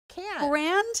Can't.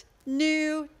 Brand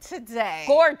new today.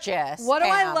 Gorgeous. What do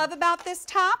I love about this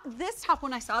top? This top,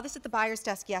 when I saw this at the buyer's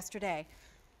desk yesterday,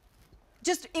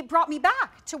 just it brought me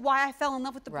back to why I fell in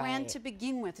love with the brand to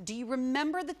begin with. Do you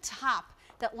remember the top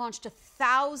that launched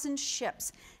 1,000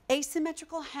 ships?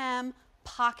 Asymmetrical hem,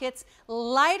 pockets,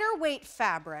 lighter weight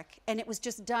fabric, and it was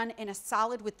just done in a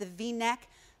solid with the V-neck.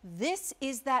 This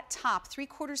is that top,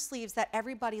 3/4 sleeves that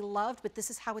everybody loved, but this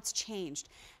is how it's changed.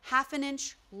 1/2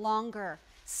 inch longer,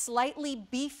 slightly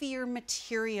beefier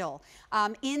material.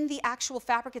 In the actual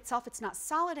fabric itself, it's not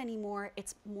solid anymore.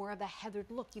 It's more of a heathered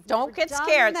look. Don't get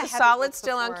scared. The solid's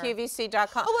still on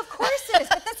QVC.com. Oh, of course it is.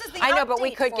 But this is the I know, but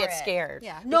we update could for get it. scared.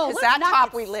 Yeah. No, because let's that not top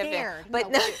get we live scared. in.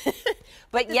 But no,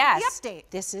 but this yes, is the update.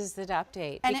 this is the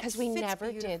update And because we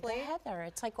never did the heather.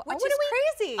 It's like, which is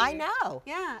crazy. I know.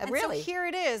 Yeah, and really. so here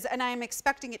it is, and I'm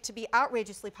expecting it to be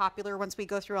outrageously popular once we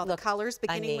go through all the colors,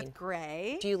 beginning with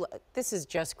gray. This is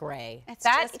just gray. It's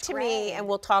that just to gray. me, and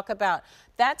we'll talk about.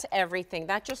 That's everything.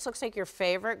 That just looks like your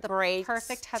favorite gray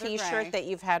perfect heather gray. T-shirt that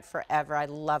you've had forever. I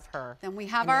love her. Then we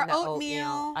have And our then the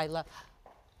oatmeal. I love.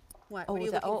 What Oh, are you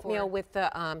the looking oatmeal for? with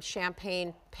the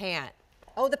champagne pant.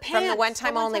 Oh, the pants. From the one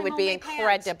time only would be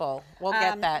incredible. We'll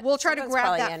get that. We'll try to Someone's grab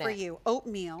probably that in for it. you.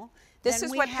 Oatmeal. This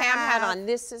is what Pam had on.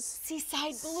 This is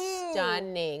Seaside Blue.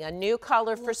 Stunning. A new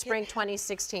color for spring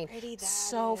 2016.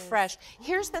 So fresh.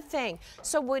 Here's the thing.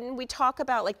 So when we talk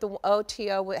about like the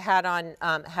OTO had on,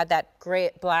 had that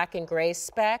gray, black and gray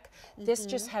speck, this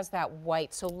just has that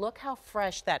white. So look how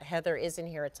fresh that heather is in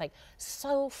here. It's like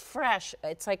so fresh.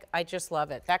 It's like, I just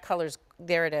love it. That color's,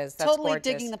 there it is. That's totally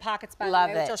gorgeous. digging the pockets by love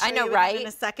the way. it. Which I'll I show know, you right? in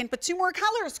a second. But two more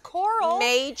colors. Coral.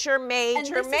 Major, major, and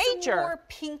this major. is more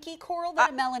pinky coral than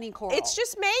a melony coral. It's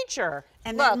just major.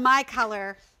 And look. then my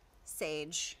color,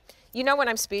 sage. You know when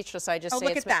I'm speechless, I just say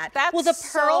look it's at that. That's well, the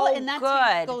pearl so and that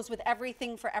good. goes with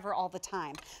everything forever all the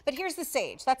time. But here's the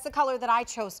sage. That's the color that I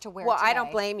chose to wear Well, today. I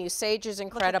don't blame you. Sage is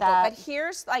incredible. that. But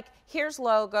here's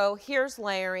logo, here's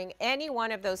layering. Any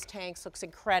one of those tanks looks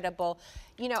incredible.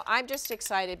 You know, I'm just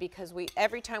excited because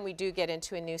every time we do get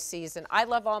into a new season, I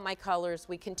love all my colors.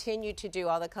 We continue to do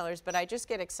all the colors, but I just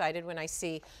get excited when I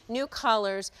see new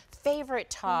colors, favorite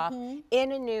top,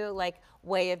 in a new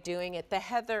way of doing it. The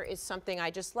heather is something I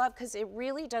just love because it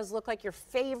really does look like your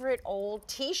favorite old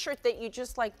T-shirt that you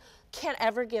just can't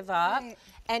ever give up. Right.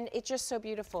 And it's just so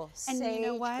beautiful. And sage, you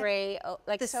know what? gray,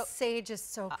 the sage is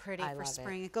so pretty for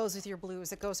spring. It goes with your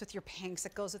blues, it goes with your pinks,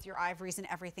 it goes with your ivories and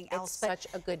everything else. It's such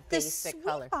a good basic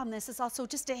color. The sweep on this is also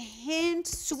just a hint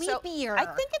sweepier. So I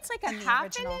think it's like a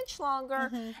 1/2 inch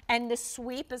longer, and the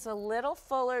sweep is a little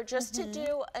fuller just to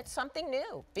do something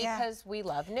new because we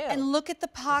love new. And look at the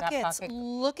pockets.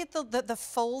 Look at the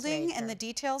folding and the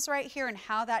details right here and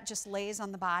how that just lays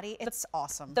on the body. It's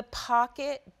awesome. The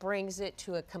pocket brings it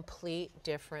to a complete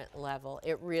different level.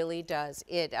 It really does.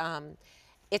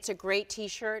 It's a great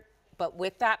T-shirt, but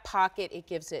with that pocket, it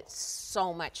gives it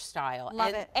so much style.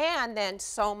 Love it. And then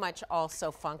so much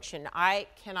also function. I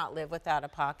cannot live without a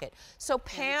pocket. So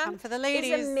Pam for the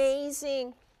ladies. is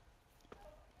amazing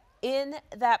in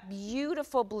that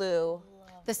beautiful blue.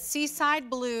 The seaside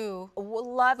blue.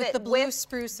 Love with it. The blue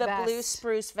spruce vest. The blue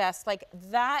spruce vest. Like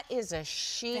that is a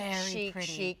chic,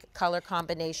 chic color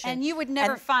combination. And you would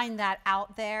never find that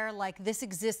out there. Like this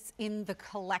exists in the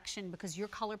collection because your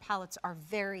color palettes are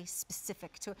very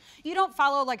specific to it. You don't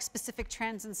follow like specific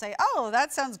trends and say, oh,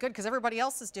 that sounds good because everybody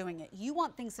else is doing it. You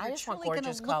want things that are truly going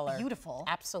to look beautiful.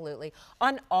 Absolutely.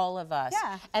 On all of us.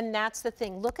 Yeah. And that's the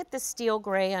thing. Look at the steel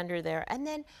gray under there. And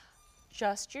then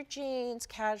just your jeans,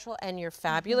 casual, and your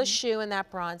fabulous shoe in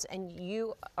that bronze, and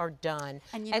you are done.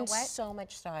 And you know what? So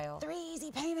much style. 3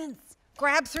 easy payments.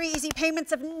 Grab 3 easy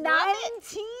payments of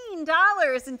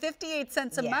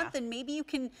 $19.58 a month, and maybe you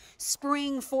can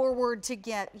spring forward to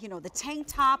get, you know, the tank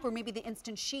top or maybe the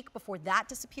instant chic before that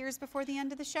disappears before the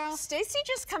end of the show. Stacy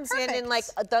just comes in like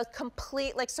the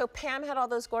complete, so Pam had all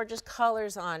those gorgeous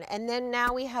colors on, and then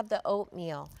now we have the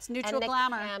oatmeal. It's neutral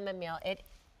glamour. Chamomile.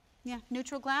 Yeah,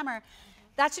 neutral glamour.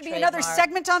 That should be another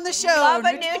segment on the show. Love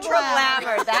a neutral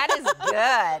glamour. That is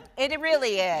good. It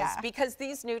really is because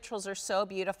these neutrals are so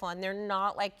beautiful and they're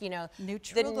not like, you know,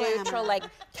 neutral like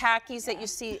khakis that you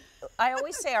see. I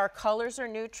always say our colors are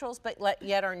neutrals, but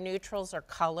yet our neutrals are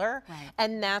color. Right.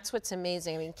 And that's what's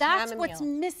amazing. I mean, that's what's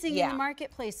missing in the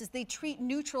marketplace is they treat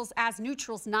neutrals,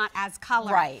 not as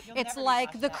color. Right. It's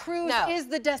like the cruise is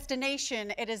the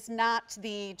destination. It is not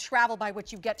the travel by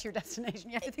which you get to your destination.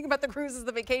 You have to think about the cruise as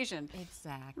the vacation.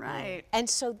 Exactly. Right. And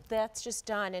so that's just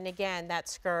done. And again, that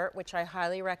skirt, which I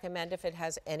highly recommend if it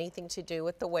has anything to do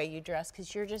with the way you dress,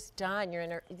 because you're just done. You're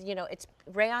in a, you know, it's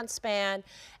rayon span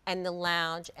and the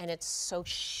lounge, and it's so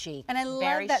chic. And I love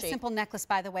very that chic. simple necklace,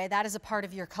 by the way. That is a part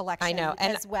of your collection I know,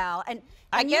 and as well. And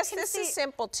I you guess can this see, is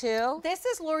simple too. This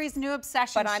is Lori's new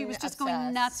obsession. But She I'm was just going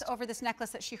obsessed. nuts over this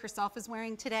necklace that she herself is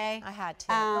wearing today. I had to.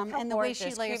 Look how and the way she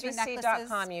gorgeous. layers her necklaces.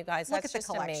 QVC.com, you guys. Look That's at the just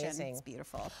collection. amazing. It's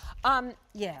beautiful.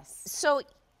 Yes. So,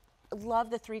 love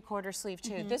the 3/4 sleeve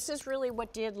too. This is really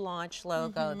what did launch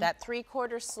logo. That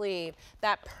 3/4 sleeve,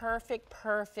 that perfect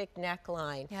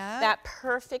neckline, that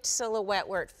perfect silhouette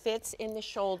where it fits in the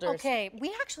shoulders. Okay,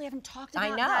 we actually haven't talked I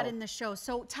about know. that in the show.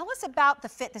 So tell us about the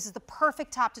fit. This is the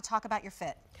perfect top to talk about your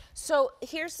fit. So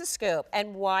here's the scoop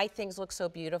and why things look so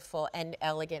beautiful and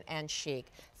elegant and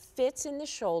chic. Fits in the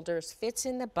shoulders, fits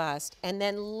in the bust, and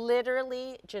then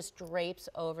literally just drapes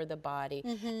over the body.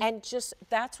 And just,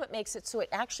 that's what makes it so it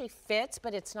actually fits,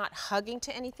 but it's not hugging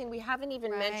to anything. We haven't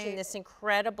even mentioned this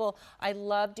incredible, I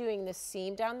love doing the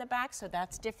seam down the back, so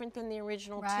that's different than the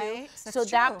original too. So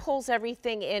that pulls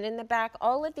everything in the back.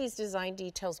 All of these design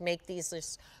details make these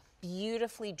just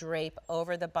beautifully drape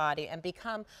over the body and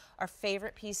become our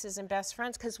favorite pieces and best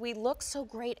friends because we look so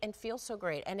great and feel so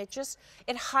great, and it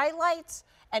highlights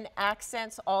and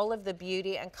accents all of the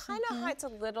beauty and kind of hides a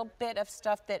little bit of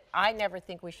stuff that I never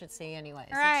think we should see anyways.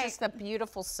 It's just a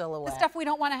beautiful silhouette. The stuff we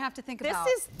don't want to have to think about.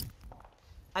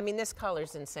 I mean, this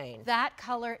color's insane. That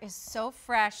color is so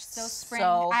fresh, so spring.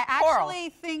 So I coral. actually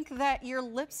think that your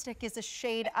lipstick is a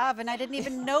shade of, and I didn't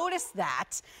even notice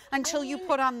that until you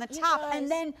put on the top.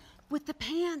 And then with the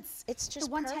pants, it's just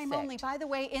the one time perfect. only. By the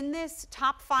way, in this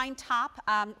top fine top,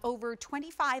 over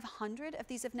 2,500 of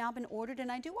these have now been ordered.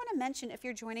 And I do want to mention, if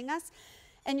you're joining us,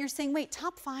 and you're saying, wait,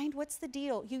 top find, what's the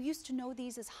deal? You used to know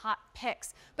these as hot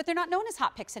picks, but they're not known as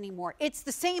hot picks anymore. It's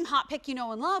the same hot pick you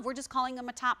know and love. We're just calling them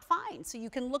a top find. So you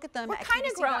can look at them. We're kind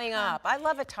of growing up. I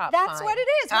love a top That's find. what it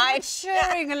is. We're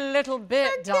maturing a little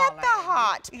bit, darling. Get the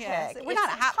hot pick. Yes. We're It's not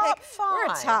a hot top pick. Find We're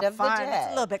a top of the find. day. It's a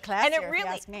little bit classier, and it if really, you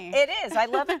ask me. It is. I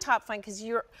love a top find because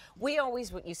we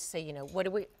always used to say, you know,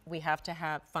 what do we have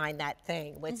to find that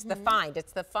thing. It's the find.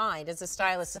 It's the find. As a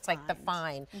stylist, it's like the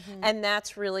find. And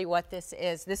that's really what this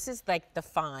is. This is like the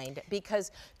find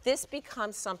because this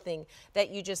becomes something that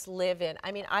you just live in.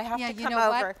 I mean, I have to come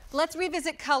over. What? Let's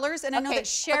revisit colors, and I know that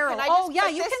Cheryl.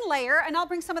 You can layer, and I'll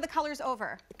bring some of the colors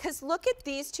over. Because look at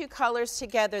these two colors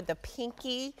together, the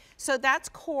pinky. So that's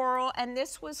coral, and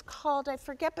this was called, I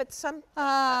forget, but some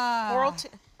coral.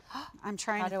 I'm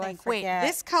trying to think. Wait,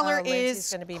 this color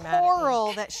is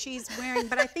coral that she's wearing,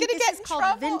 but I think this is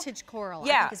called vintage coral.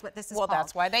 Yeah. I think is what this is called. Well,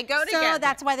 that's why they go together. So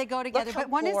that's why they go together. But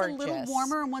one is a little gorgeous.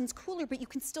 warmer and one's cooler, but you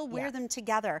can still wear them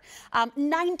together.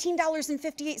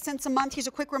 $19.58 a month. Here's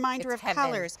a quick reminder of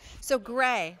colors. So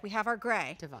gray, we have our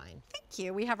gray. Divine. Thank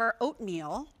you. We have our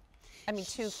oatmeal. I mean,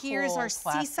 two Here's cool, our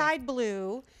classic. seaside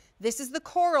blue. This is the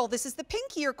coral. This is the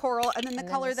pinkier coral. And then the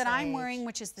color that I'm wearing,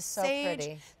 which is the sage.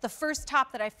 Pretty. The first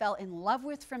top that I fell in love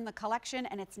with from the collection.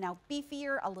 And it's now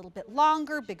beefier, a little bit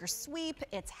longer, bigger sweep.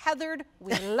 It's heathered.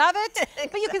 We love it.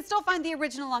 But you can still find the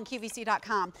original on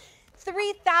QVC.com.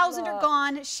 3,000 are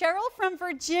gone. Cheryl from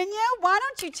Virginia, why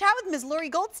don't you chat with Ms. Lori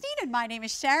Goldstein? And my name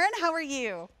is Sharon. How are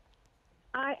you?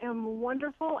 I am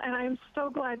wonderful, and I am so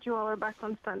glad you all are back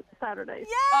on Saturdays.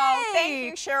 Yay! Oh, thank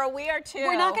you, Cheryl. We are too.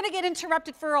 We're not going to get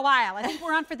interrupted for a while. I think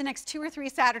we're on for the next 2 or 3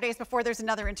 Saturdays before there's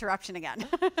another interruption again.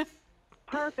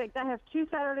 Perfect. I have 2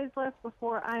 Saturdays left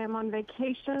before I am on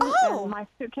vacation, and my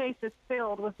suitcase is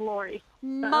filled with Lori. So.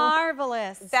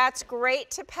 Marvelous. That's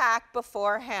great to pack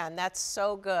beforehand. That's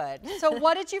so good. So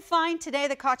what did you find today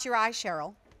that caught your eye,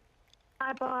 Cheryl?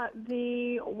 I bought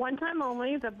the one time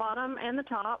only, the bottom and the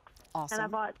top. Awesome. And I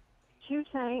bought 2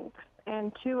 tanks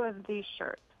and 2 of these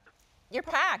shirts. You're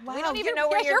packed. Wow, we don't even know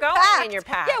where you're going packed. in your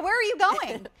pack. Yeah, where are you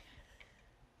going?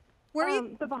 Where are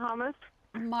you? The Bahamas.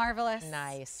 Marvelous.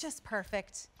 Nice. Just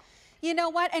perfect. You know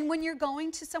what? And when you're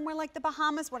going to somewhere like the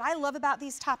Bahamas, what I love about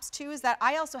these tops too is that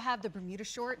I also have the Bermuda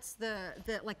shorts,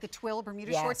 like the twill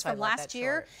Bermuda shorts from last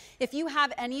year. If you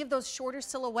have any of those shorter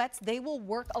silhouettes, they will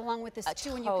work along with this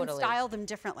too, and you can style them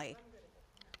differently.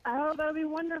 Oh, that would be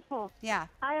wonderful. Yeah.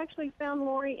 I actually found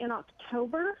Lori in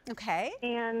October. Okay.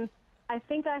 And I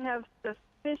think I have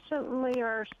sufficiently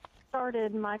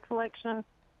started my collection.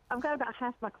 I've got about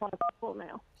half my closet full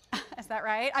now. Is that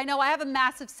right? I know I have a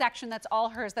massive section that's all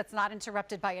hers that's not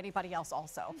interrupted by anybody else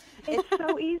also. It's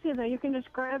so easy though. You can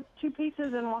just grab 2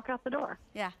 pieces and walk out the door.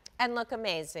 Yeah. And look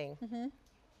amazing.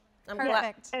 I'm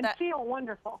Perfect. And feel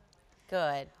wonderful.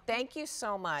 Good. Thank you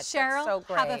so much. Cheryl, That's so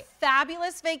great. have a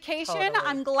fabulous vacation. Totally.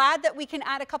 I'm glad that we can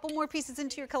add a couple more pieces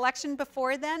into your collection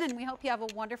before then, and we hope you have a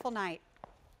wonderful night.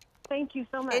 Thank you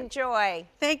so much. Enjoy.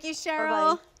 Thank you,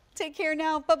 Cheryl. Bye-bye. Take care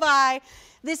now. Bye-bye.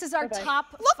 This is our Okay. top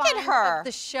Look at find her. of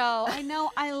the show. I know,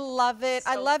 I love it.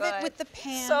 I So love it good. with the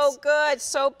pants. So good,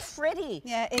 so pretty.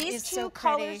 Yeah, it These is two so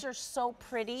colors pretty. are so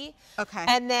pretty. Okay.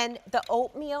 And then the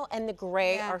oatmeal and the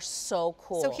gray Yeah. are so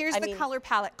cool. So here's I the mean, color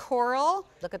palette. Coral.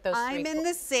 Look at those I'm three. in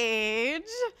the sage.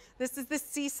 This is the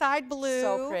seaside blue.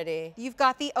 So pretty. You've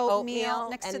got the oatmeal. Oatmeal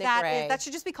Next and to the that gray. that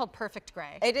should just be called perfect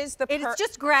gray. It is the It's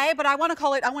just gray, but I want to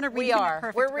call it, I want to we rename it are.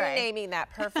 perfect We're gray. renaming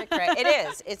that perfect gray. It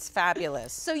is. It's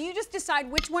fabulous. So you just decide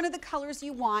which one of the colors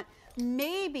you want.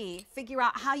 Maybe figure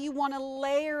out how you want to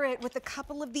layer it with a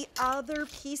couple of the other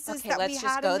pieces Okay, that we let's just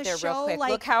had go in the there real show. quick.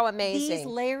 Like, Look how These amazing.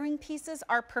 layering pieces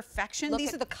are perfection. Look These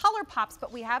at- are the color pops,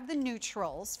 but we have the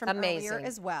neutrals from earlier Amazing.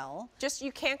 as well. Just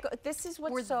you can't go. This is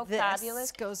what's Or so this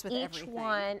fabulous. goes with Each everything.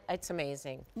 one, it's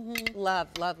amazing. Love,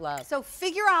 love, love. So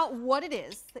figure out what it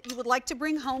is that you would like to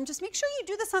bring home. Just make sure you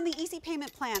do this on the easy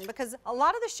payment plan, because a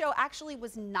lot of the show actually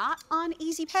was not on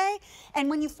easy pay. And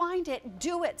when you find it,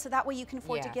 do it so that way you can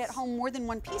afford to get Yes. home more than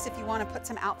one piece if you want to put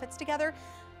some outfits together.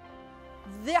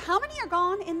 How many are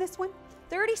gone in this one?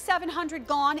 3,700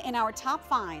 gone in our top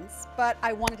finds, but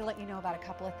I wanted to let you know about a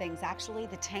couple of things. Actually,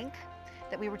 the tank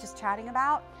that we were just chatting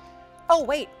about. Oh,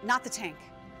 wait, not the tank.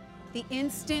 The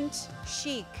Instant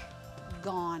Chic,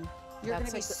 gone. You're going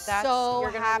to be so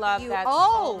you're gonna happy. love that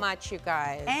oh, so much, you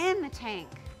guys. and the tank,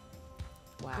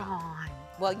 Wow. gone.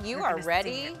 Well, you You're are gonna see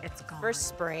ready it. It's for gone.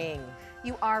 spring.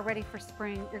 You are ready for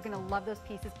spring. You're going to love those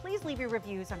pieces. Please leave your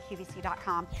reviews on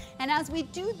QVC.com. And as we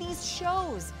do these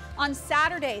shows on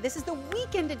Saturday, this is the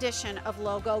weekend edition of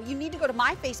Logo. You need to go to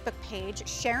my Facebook page,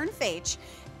 Sharon Faitch,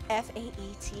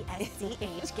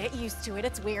 Faetschch. Get used to it.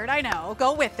 It's weird, I know.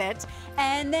 Go with it.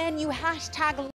 And then you hashtag